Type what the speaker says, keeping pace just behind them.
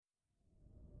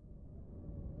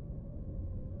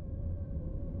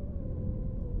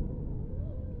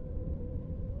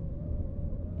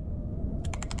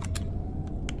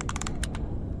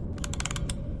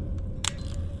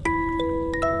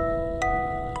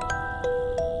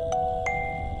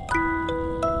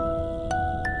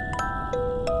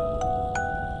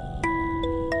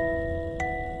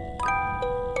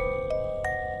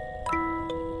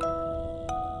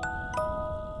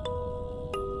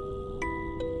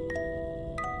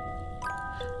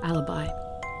Alibi.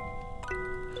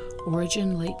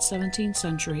 Origin late 17th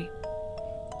century,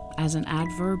 as an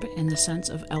adverb in the sense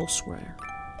of elsewhere,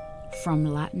 from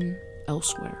Latin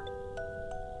elsewhere.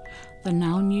 The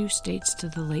noun use dates to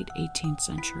the late 18th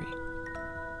century.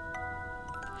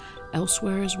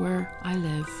 Elsewhere is where I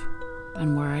live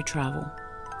and where I travel.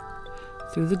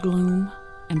 Through the gloom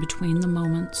and between the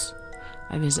moments,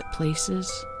 I visit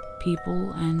places,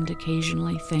 people, and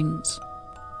occasionally things.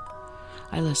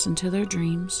 I listen to their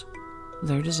dreams,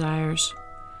 their desires,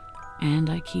 and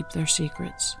I keep their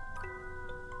secrets.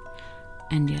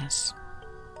 And yes,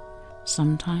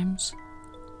 sometimes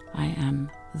I am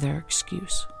their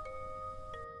excuse.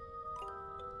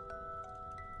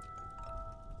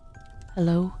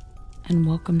 Hello, and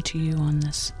welcome to you on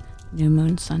this New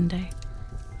Moon Sunday.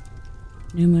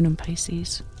 New Moon in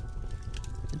Pisces,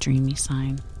 the dreamy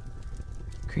sign,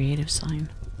 creative sign,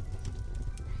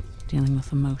 dealing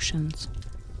with emotions.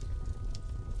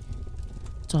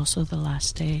 It's also the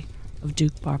last day of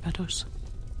Duke Barbatos.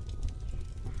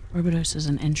 Barbatos is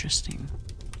an interesting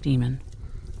demon.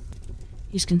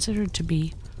 He's considered to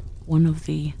be one of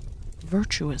the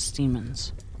virtuous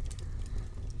demons,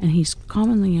 and he's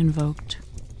commonly invoked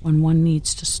when one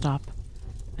needs to stop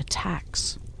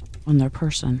attacks on their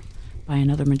person by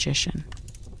another magician.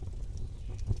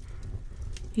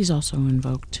 He's also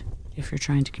invoked if you're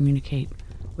trying to communicate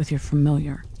with your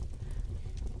familiar,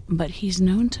 but he's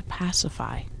known to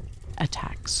pacify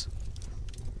attacks.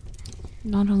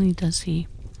 Not only does he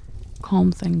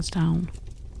calm things down,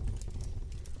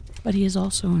 but he is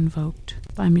also invoked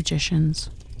by magicians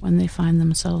when they find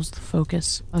themselves the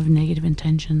focus of negative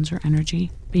intentions or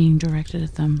energy being directed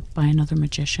at them by another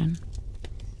magician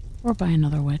or by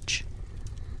another witch.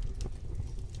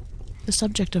 The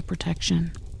subject of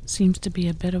protection seems to be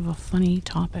a bit of a funny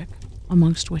topic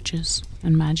amongst witches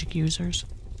and magic users.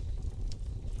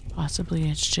 Possibly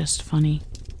it's just funny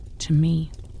to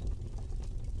me.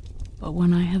 But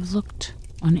when I have looked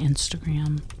on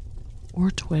Instagram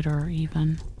or Twitter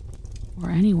even, or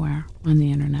anywhere on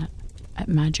the internet, at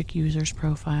magic users'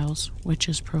 profiles,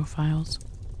 witches' profiles,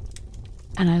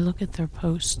 and I look at their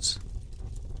posts,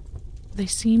 they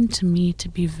seem to me to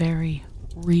be very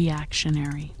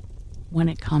reactionary when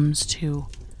it comes to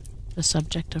the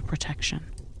subject of protection.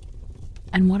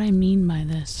 And what I mean by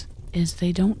this is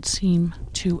they don't seem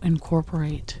to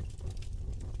incorporate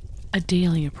a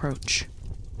daily approach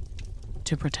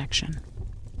to protection.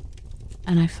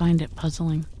 And I find it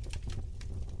puzzling.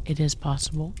 It is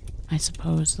possible, I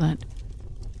suppose, that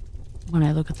when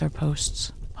I look at their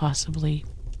posts, possibly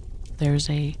there's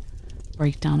a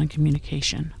breakdown in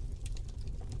communication.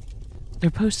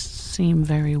 Their posts seem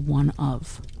very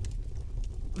one-of,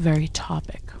 very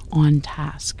topic, on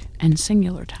task, and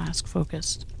singular task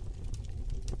focused.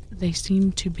 They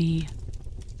seem to be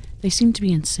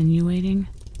insinuating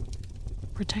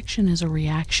protection is a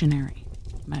reactionary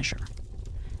measure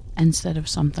instead of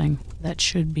something that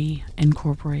should be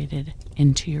incorporated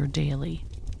into your daily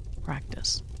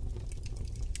practice.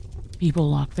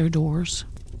 People lock their doors.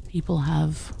 People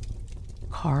have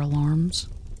car alarms.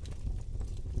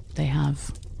 They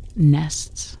have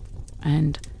Nests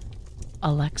and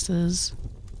Alexas,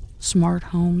 smart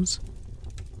homes.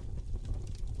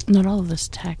 Not all of this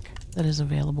tech that is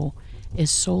available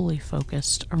is solely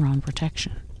focused around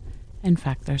protection. In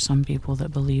fact, there's some people that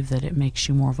believe that it makes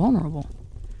you more vulnerable,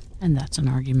 and that's an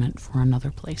argument for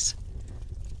another place.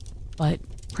 But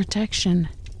protection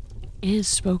is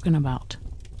spoken about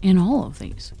in all of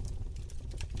these.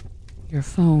 Your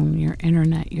phone, your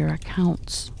internet, your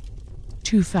accounts,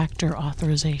 two-factor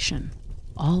authorization,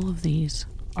 all of these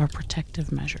are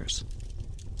protective measures.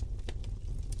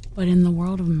 But in the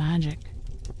world of magic,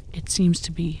 it seems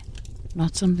to be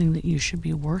not something that you should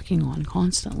be working on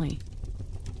constantly,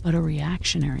 but a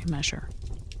reactionary measure.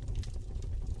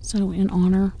 So in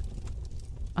honor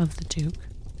of the Duke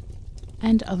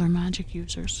and other magic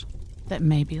users that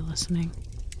may be listening,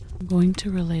 I'm going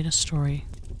to relate a story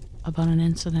about an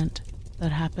incident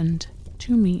that happened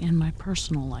to me in my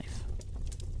personal life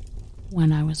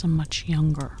when I was a much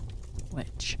younger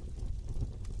witch.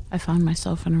 I found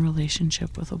myself in a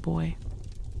relationship with a boy.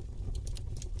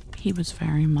 He was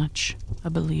very much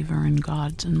a believer in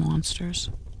gods and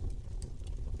monsters.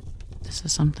 This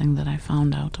is something that I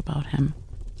found out about him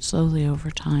slowly over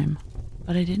time,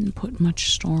 but I didn't put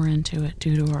much store into it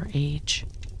due to our age,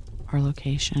 our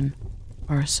location,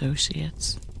 our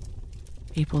associates,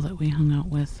 people that we hung out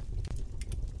with.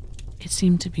 It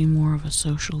seemed to be more of a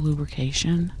social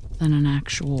lubrication than an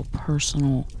actual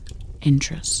personal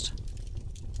interest.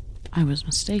 I was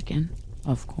mistaken,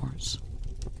 of course.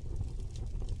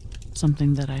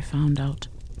 Something that I found out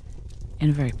in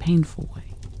a very painful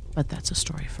way. but that's a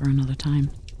story for another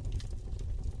time.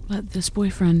 But this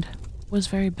boyfriend was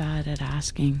very bad at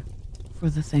asking for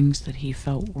the things that he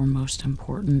felt were most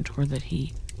important or that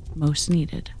he most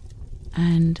needed.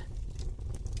 And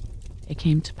it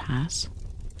came to pass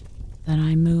that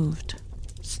I moved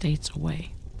states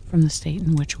away from the state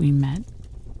in which we met.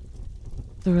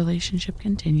 The relationship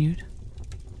continued,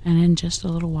 and in just a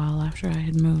little while after I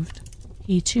had moved,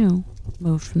 he too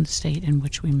moved from the state in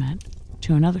which we met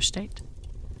to another state.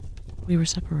 We were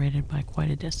separated by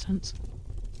quite a distance.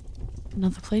 Now,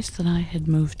 the place that I had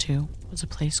moved to was a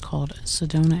place called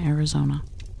Sedona, Arizona,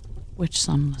 which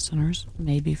some listeners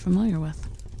may be familiar with,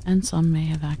 and some may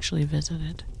have actually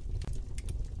visited.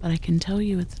 But I can tell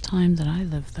you at the time that I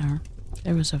lived there,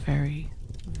 there was a very,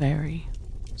 very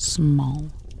small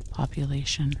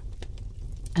population,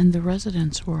 and the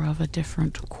residents were of a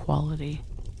different quality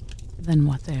than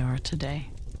what they are today.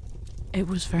 It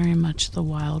was very much the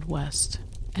Wild West,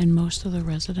 and most of the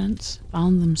residents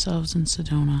found themselves in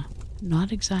Sedona,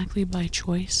 not exactly by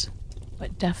choice,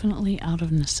 but definitely out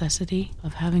of necessity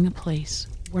of having a place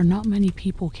where not many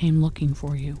people came looking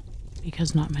for you,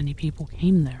 because not many people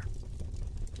came there.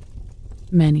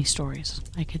 Many stories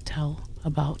I could tell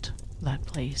about that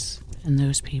place and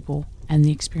those people and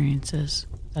the experiences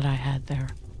that I had there.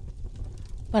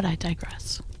 But I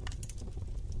digress.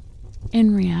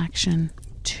 In reaction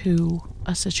to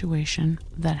a situation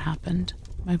that happened,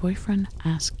 my boyfriend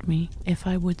asked me if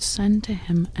I would send to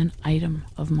him an item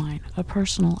of mine, a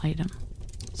personal item,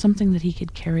 something that he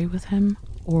could carry with him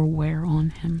or wear on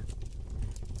him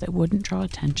that wouldn't draw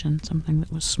attention, something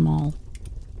that was small.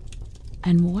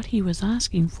 And what he was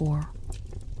asking for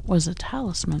was a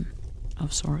talisman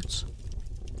of sorts.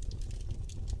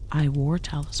 I wore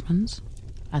talismans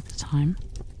at the time.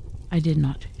 I did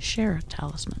not share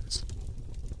talismans.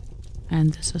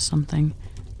 And this is something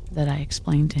that I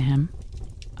explained to him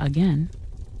again,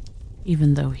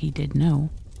 even though he did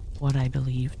know what I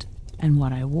believed and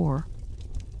what I wore.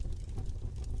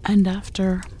 And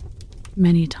after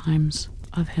many times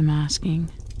of him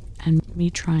asking and me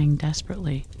trying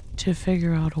desperately to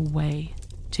figure out a way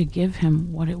to give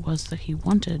him what it was that he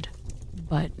wanted,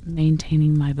 but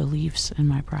maintaining my beliefs and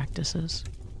my practices,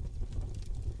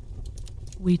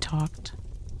 we talked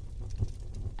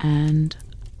and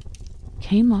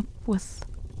came up with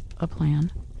a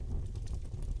plan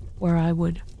where I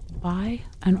would buy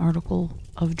an article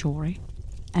of jewelry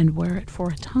and wear it for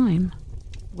a time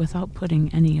without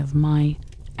putting any of my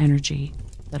energy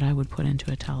that I would put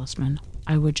into a talisman.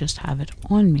 I would just have it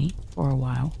on me for a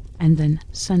while and then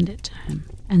send it to him.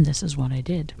 And this is what I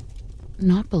did,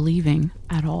 not believing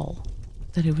at all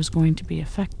that it was going to be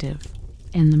effective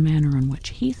in the manner in which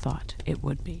he thought it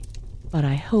would be. But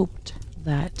I hoped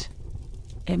that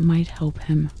it might help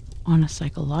him on a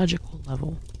psychological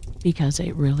level, because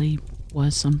it really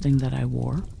was something that I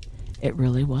wore. It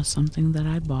really was something that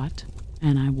I bought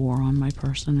and I wore on my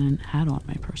person and had on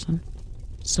my person.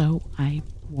 So I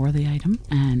wore the item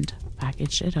and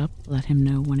packaged it up, let him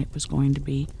know when it was going to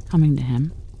be coming to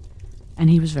him, and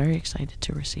he was very excited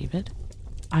to receive it.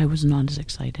 I was not as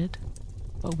excited,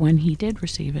 but when he did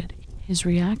receive it, his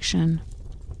reaction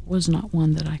was not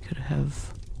one that I could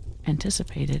have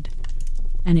anticipated,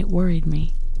 and it worried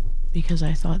me because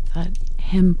I thought that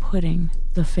him putting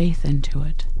the faith into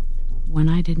it when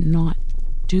I did not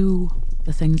do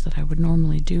the things that I would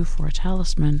normally do for a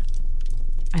talisman,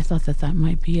 I thought that that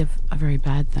might be a very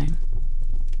bad thing.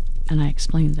 And I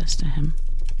explained this to him,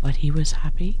 but he was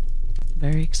happy,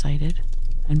 very excited,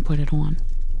 and put it on.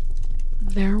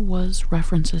 There was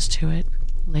references to it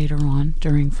later on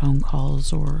during phone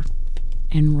calls or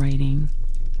in writing,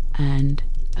 and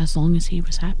as long as he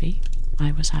was happy,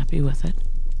 I was happy with it,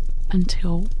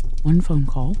 until one phone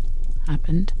call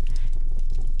happened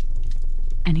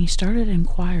and he started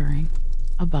inquiring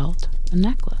about the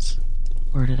necklace.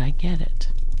 Where did I get it?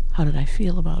 How did I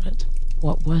feel about it?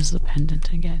 What was the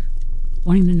pendant again?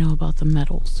 Wanting to know about the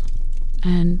metals.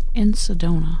 And in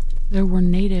Sedona, there were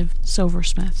native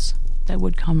silversmiths that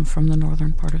would come from the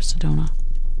northern part of Sedona.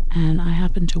 And I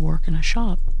happened to work in a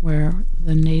shop where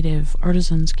the native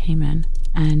artisans came in,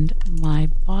 and my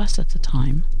boss at the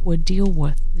time would deal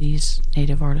with these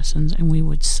native artisans, and we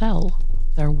would sell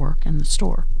their work in the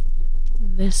store.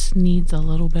 This needs a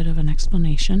little bit of an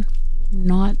explanation.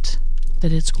 Not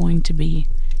that it's going to be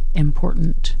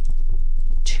important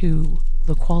to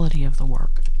the quality of the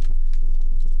work,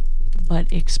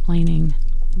 but explaining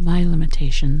my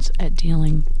limitations at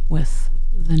dealing with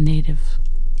the native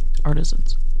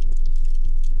artisans.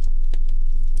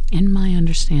 In my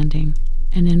understanding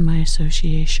and in my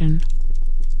association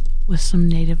with some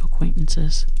native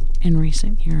acquaintances in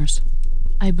recent years,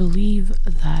 I believe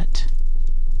that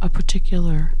a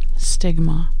particular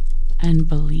stigma and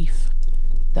belief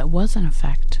that was in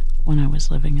effect when I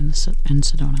was living in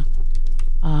Sedona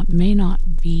may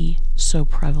not be so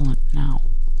prevalent now.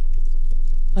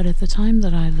 But at the time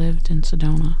that I lived in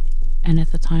Sedona, and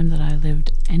at the time that I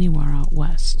lived anywhere out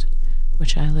west,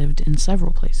 which I lived in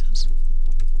several places,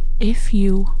 if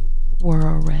you were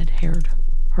a red-haired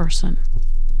person,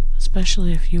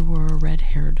 especially if you were a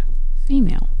red-haired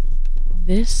female,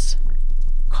 this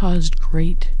caused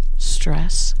great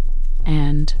stress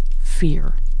and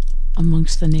fear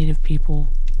amongst the native people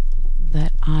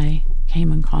that I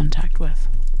came in contact with.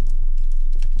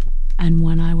 And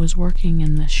when I was working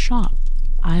in this shop,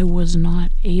 I was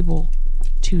not able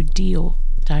to deal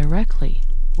directly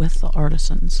with the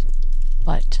artisans,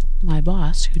 but my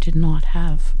boss, who did not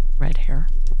have red hair,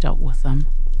 dealt with them,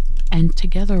 and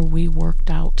together we worked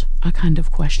out a kind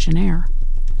of questionnaire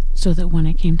so that when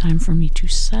it came time for me to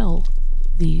sell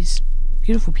these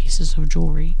beautiful pieces of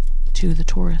jewelry to the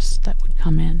tourists that would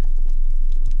come in,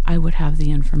 I would have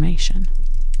the information.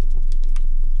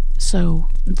 So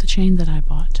the chain that I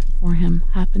bought for him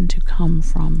happened to come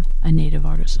from a native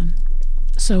artisan.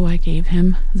 So I gave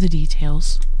him the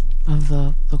details of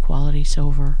the quality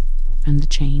silver and the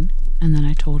chain, and then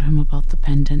I told him about the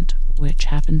pendant, which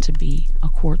happened to be a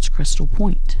quartz crystal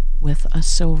point with a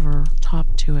silver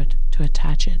top to it to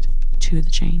attach it to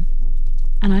the chain.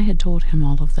 And I had told him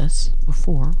all of this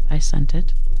before I sent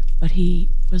it, but he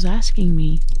was asking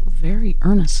me very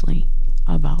earnestly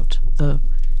about the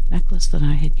necklace that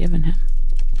I had given him.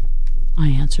 I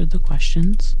answered the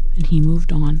questions, and he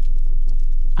moved on.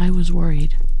 I was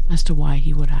worried as to why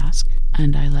he would ask,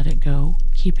 and I let it go,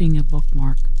 keeping a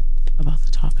bookmark about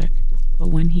the topic. But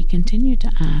when he continued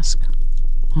to ask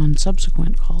on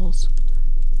subsequent calls,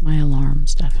 my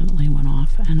alarms definitely went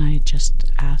off, and I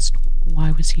just asked, why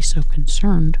was he so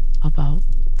concerned about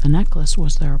the necklace?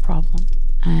 Was there a problem?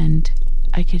 And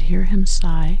I could hear him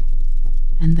sigh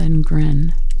and then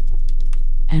grin.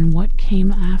 And what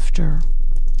came after,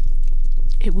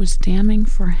 it was damning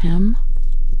for him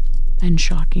and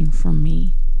shocking for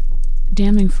me.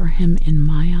 Damning for him in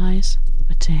my eyes,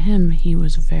 but to him he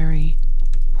was very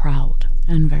proud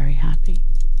and very happy.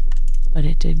 But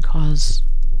it did cause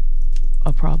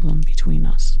a problem between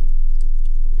us.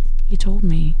 He told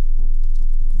me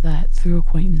that through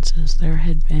acquaintances there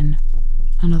had been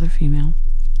another female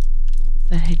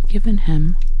that had given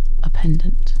him a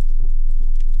pendant,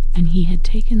 and he had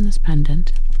taken this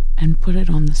pendant and put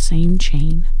it on the same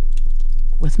chain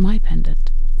with my pendant.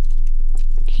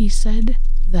 He said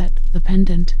that the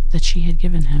pendant that she had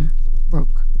given him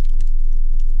broke,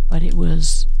 but it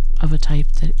was of a type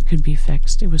that could be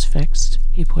fixed. It was fixed.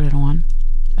 He put it on.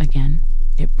 Again,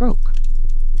 it broke.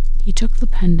 He took the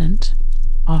pendant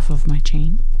off of my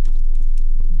chain,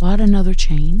 bought another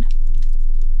chain,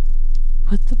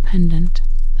 put the pendant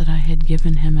that I had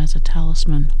given him as a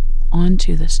talisman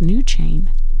onto this new chain,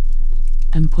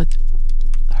 and put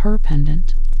her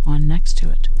pendant on next to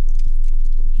it.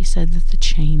 He said that the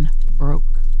chain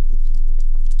broke.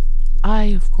 I,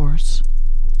 of course,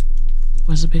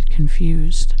 was a bit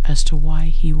confused as to why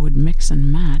he would mix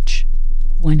and match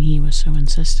when he was so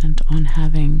insistent on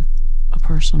having a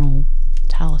personal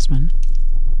talisman.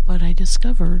 But I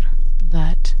discovered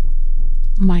that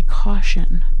my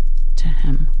caution to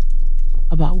him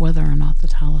about whether or not the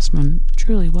talisman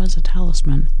truly was a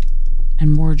talisman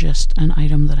and more just an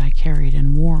item that I carried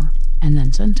and wore and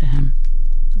then sent to him,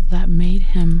 that made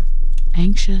him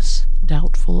anxious,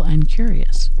 doubtful, and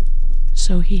curious.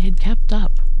 So he had kept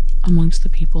up amongst the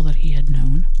people that he had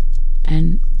known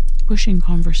and pushing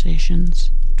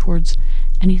conversations towards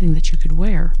anything that you could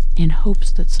wear in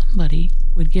hopes that somebody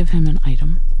would give him an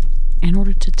item in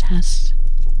order to test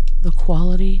the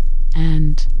quality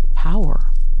and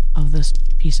power of this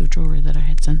piece of jewelry that I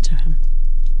had sent to him.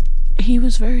 He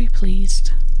was very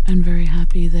pleased and very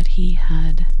happy that he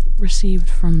had received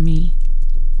from me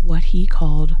what he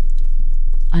called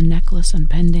a necklace and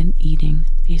pendant eating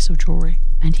piece of jewelry,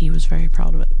 and he was very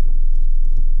proud of it.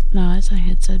 Now, as I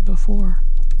had said before,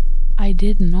 I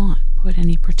did not put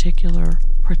any particular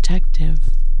protective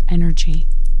energy,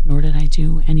 nor did I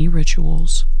do any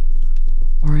rituals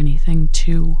or anything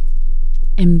to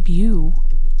imbue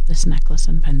this necklace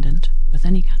and pendant with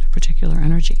any kind of particular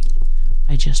energy.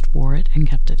 I just wore it and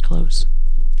kept it close.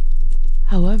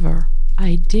 However,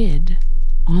 I did,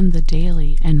 on the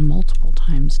daily and multiple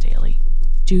times daily,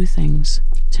 do things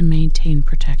to maintain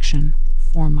protection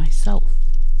for myself.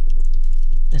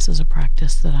 This is a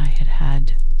practice that I had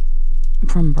had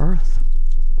from birth,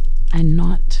 and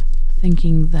not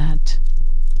thinking that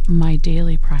my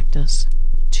daily practice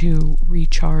to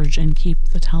recharge and keep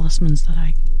the talismans that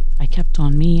I kept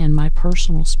on me and my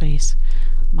personal space,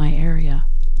 my area.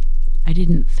 I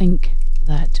didn't think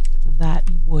that that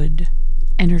would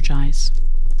energize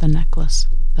the necklace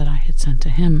that I had sent to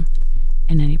him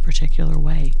in any particular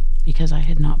way, because I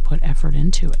had not put effort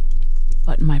into it.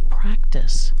 But my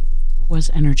practice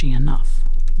was energy enough.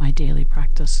 My daily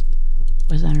practice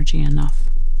was energy enough.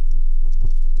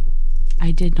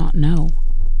 I did not know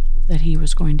that he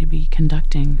was going to be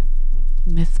conducting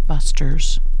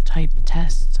Mythbusters type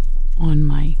tests on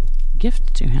my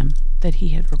gift to him that he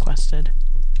had requested,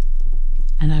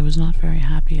 and I was not very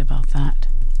happy about that.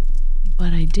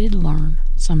 But I did learn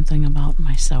something about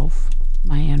myself,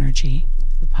 my energy,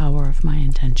 the power of my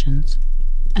intentions,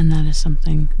 and that is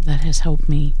something that has helped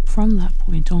me from that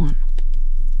point on.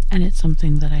 And it's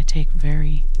something that I take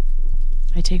very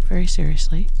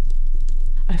seriously.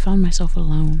 I found myself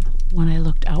alone when I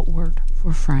looked outward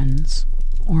for friends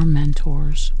or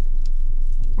mentors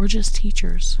or just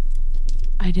teachers.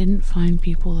 I didn't find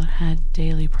people that had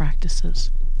daily practices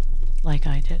like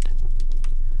I did.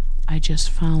 I just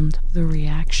found the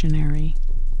reactionary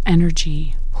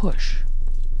energy push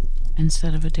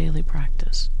instead of a daily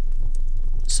practice.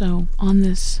 So, on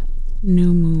this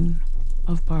new moon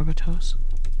of Barbatos,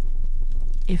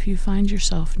 if you find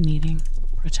yourself needing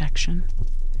protection,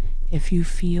 if you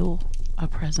feel a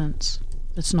presence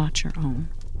that's not your own,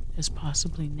 is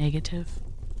possibly negative,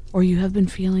 or you have been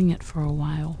feeling it for a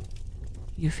while,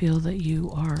 you feel that you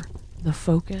are the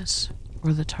focus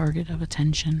or the target of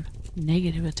attention,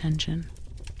 negative attention,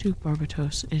 Duke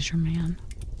Barbatos is your man.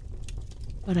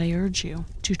 But I urge you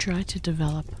to try to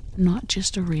develop not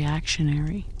just a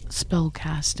reactionary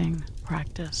spell-casting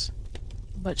practice,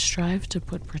 but strive to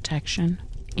put protection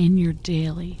in your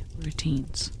daily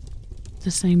routines,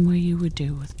 the same way you would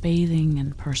do with bathing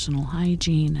and personal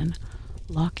hygiene and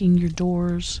locking your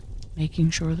doors, making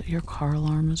sure that your car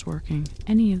alarm is working,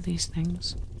 any of these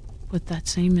things. Put that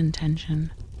same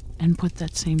intention and put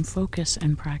that same focus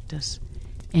and practice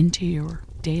into your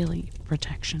daily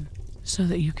protection so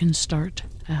that you can start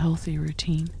a healthy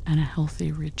routine and a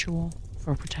healthy ritual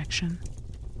for protection.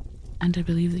 And I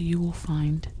believe that you will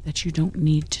find that you don't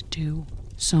need to do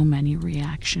so many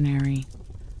reactionary,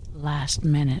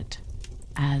 last-minute,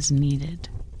 as-needed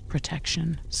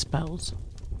protection spells.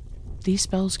 These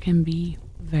spells can be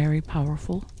very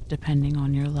powerful depending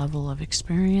on your level of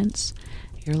experience,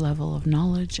 your level of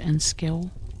knowledge and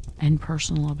skill, and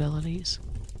personal abilities.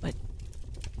 But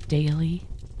daily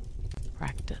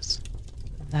practice,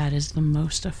 that is the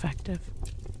most effective.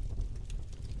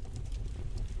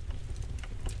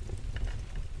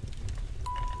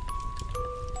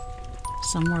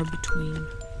 Somewhere between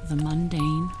the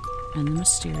mundane and the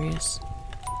mysterious,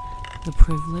 the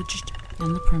privileged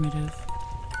and the primitive,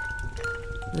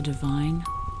 the divine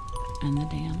and the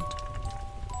damned,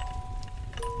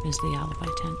 is the Alibi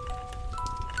Tent.